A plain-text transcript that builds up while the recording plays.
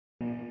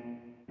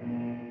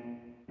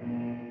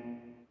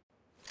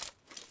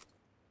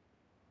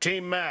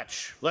Team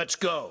match, let's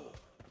go.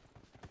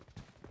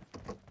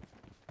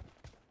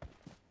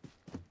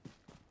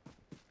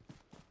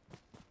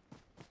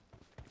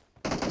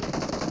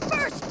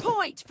 First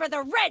point for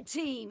the red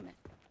team!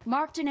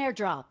 Marked an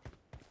airdrop.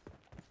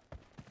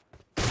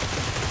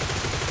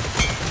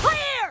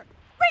 Clear!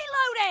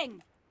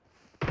 Reloading!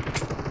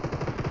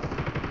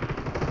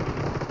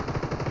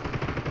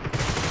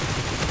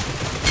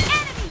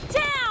 Enemy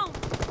down!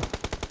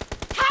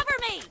 Cover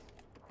me!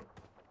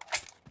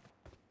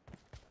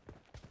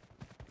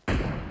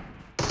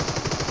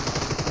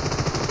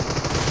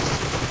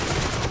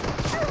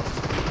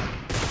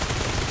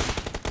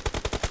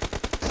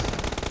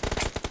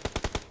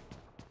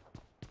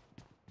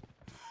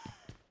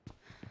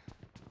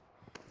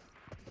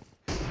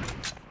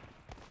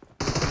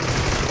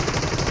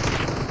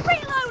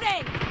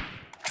 Reloading!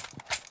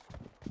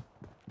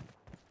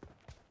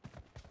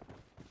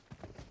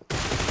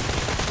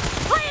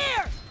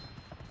 Clear!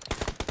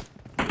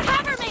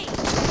 Cover me!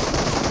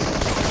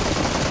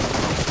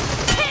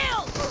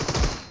 Kill!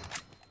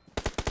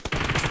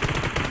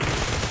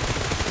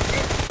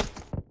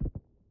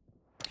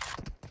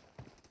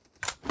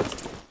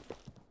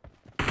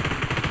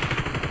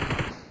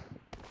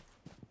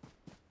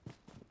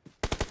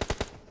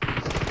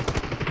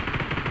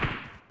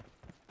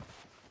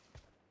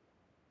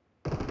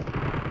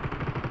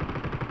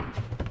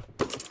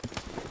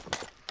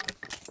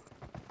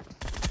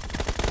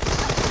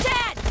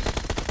 Dead!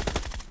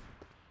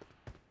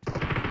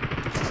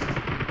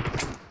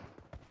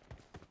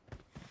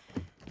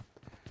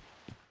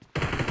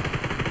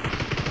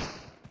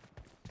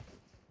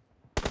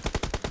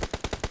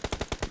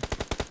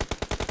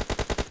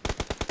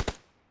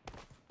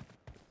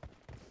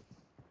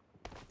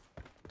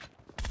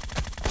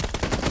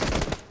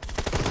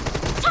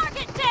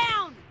 Target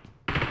down!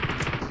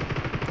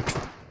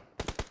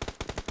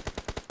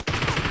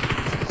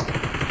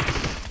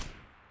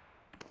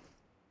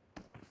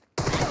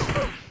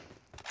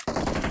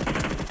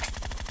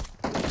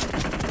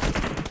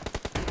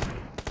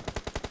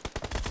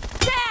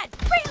 Dead!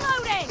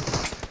 Reloading!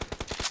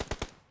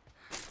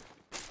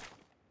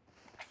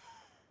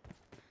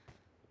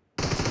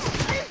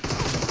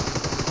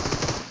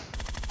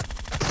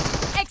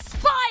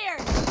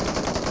 Expired!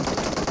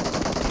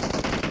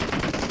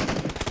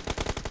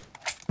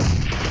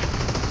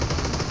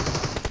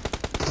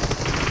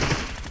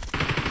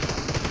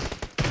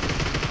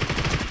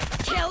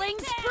 Killing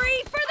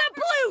spree for the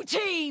blue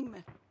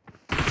team!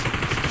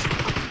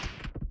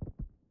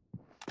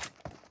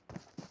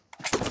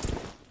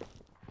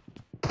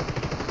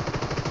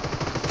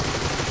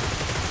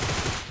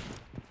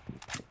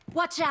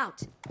 Watch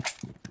out!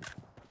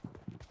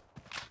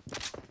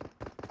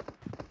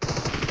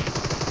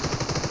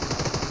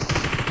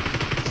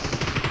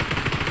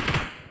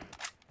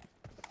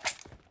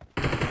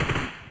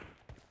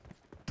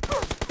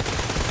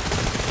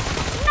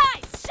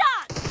 Nice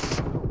shot!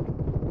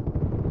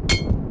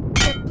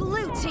 The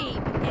blue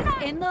team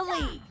is in the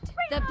lead.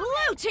 The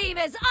blue team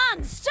is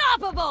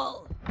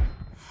unstoppable!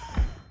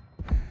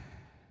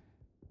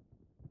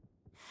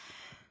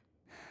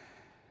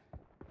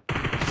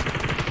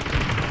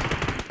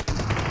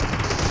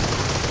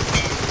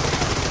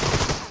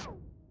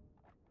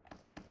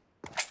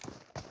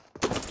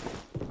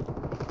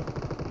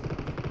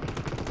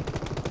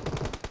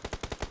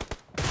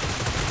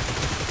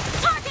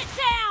 Target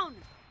down!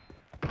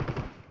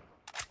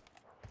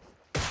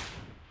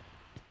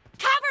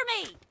 Cover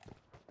me!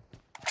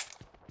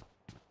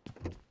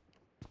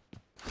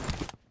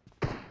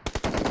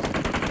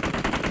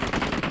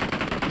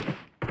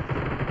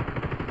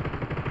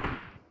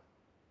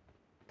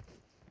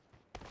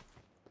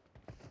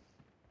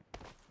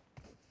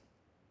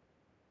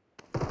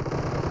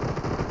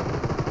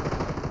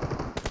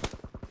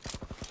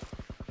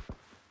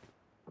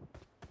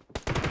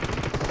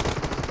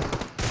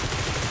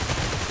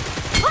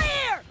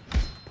 Clear!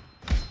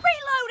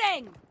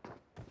 Reloading!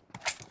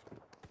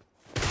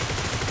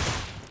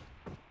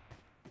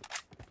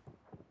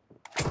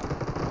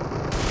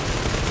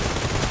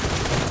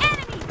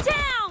 Enemy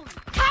down!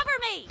 Cover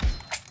me!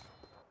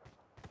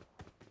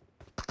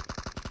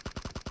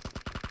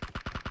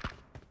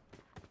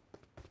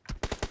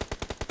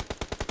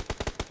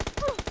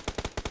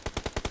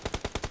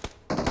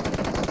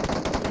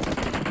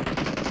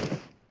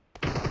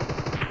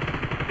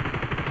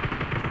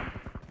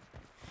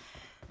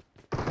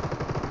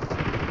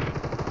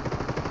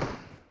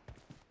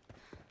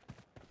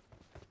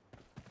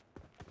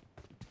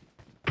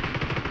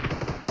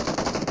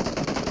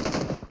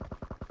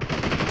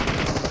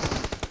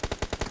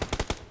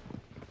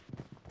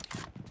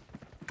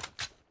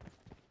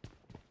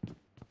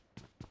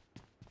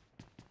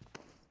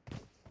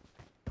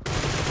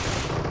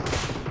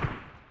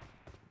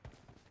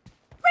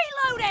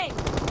 Reloading!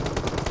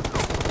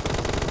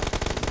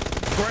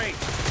 Great,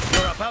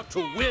 you're about to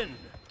win.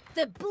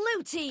 The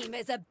blue team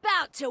is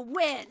about to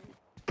win!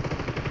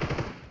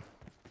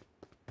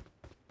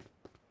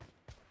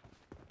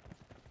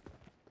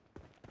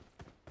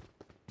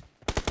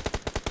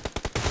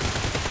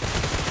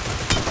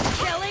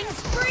 Killing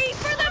spree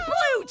for the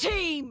blue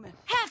team!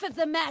 Half of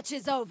the match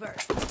is over,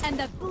 and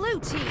the blue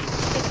team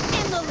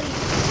is in the lead.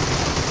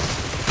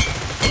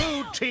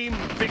 Blue team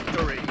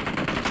victory!